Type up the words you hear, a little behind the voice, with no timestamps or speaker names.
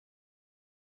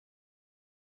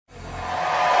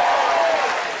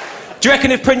Do you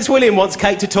reckon if Prince William wants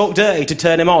Kate to talk dirty to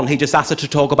turn him on, he just asks her to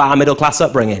talk about our middle-class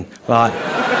upbringing? Right.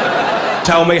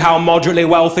 Tell me how moderately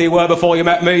wealthy you were before you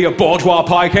met me, you bourgeois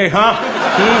pikey, huh?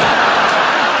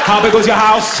 How big was your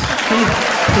house?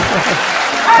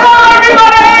 Hello,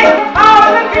 everybody!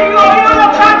 How's it going? You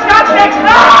look fantastic!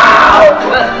 Oh!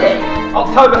 Birthday?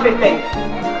 October 15th.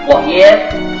 What year?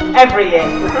 Every year.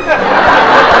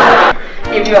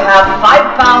 If you have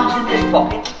 £5 in this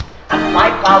pocket and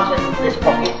 £5 in this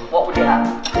pocket, what would you have?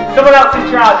 Someone else's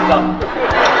trousers on.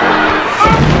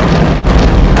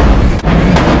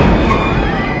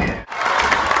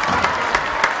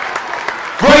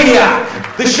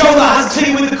 Brainiac, the show that has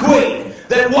tea with the Queen,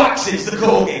 then waxes the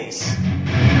corgis.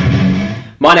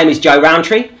 My name is Joe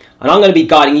Rowntree, and I'm going to be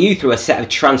guiding you through a set of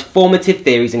transformative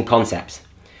theories and concepts.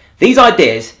 These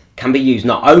ideas can be used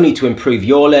not only to improve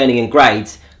your learning and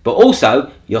grades, but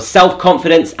also your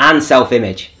self-confidence and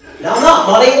self-image. No, I'm not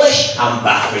mod English, I'm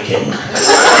African.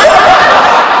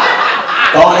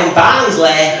 Born in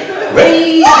Barnsley,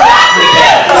 raised in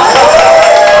Africa.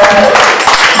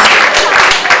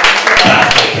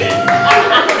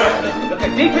 Look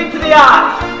her deep into the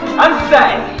eye and say,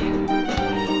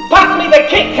 pass me the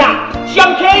Kit Kat,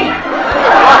 junkie!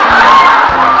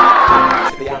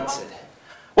 To be answered.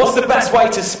 What's the best way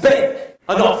to spin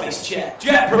an office chair?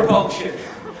 Jet propulsion,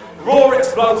 raw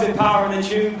explosive power in the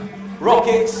tube,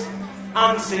 rockets,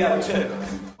 and CO2.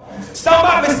 Stand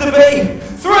back, Mr. B.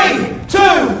 3, 2,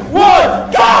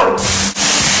 1, go!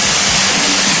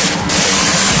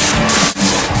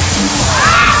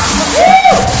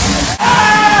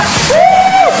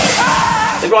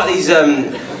 They write these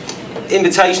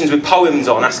invitations with poems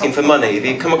on asking for money. Have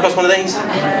you come across one of these?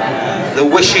 The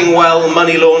wishing well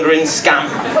money laundering scam.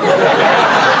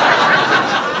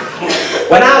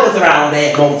 When I was around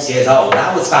 8 months years old,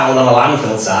 I was found on a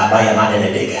landfill site by a man in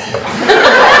a digger.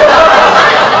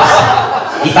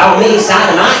 He found me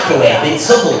inside a microwave being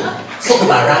suckled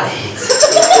by rabbits.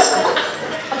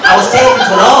 I was taken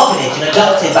to an orphanage and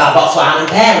adopted by Botswanan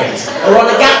parents who were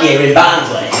on a gap year in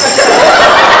Barnsley.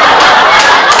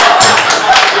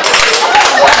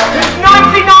 It's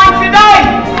 99 today!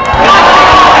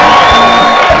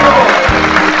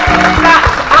 That's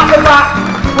at the back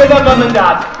with a mum and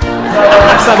dad.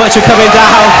 Thanks so much for coming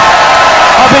down.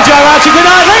 I've been Joe Rowntree. Good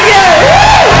night, thank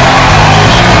you!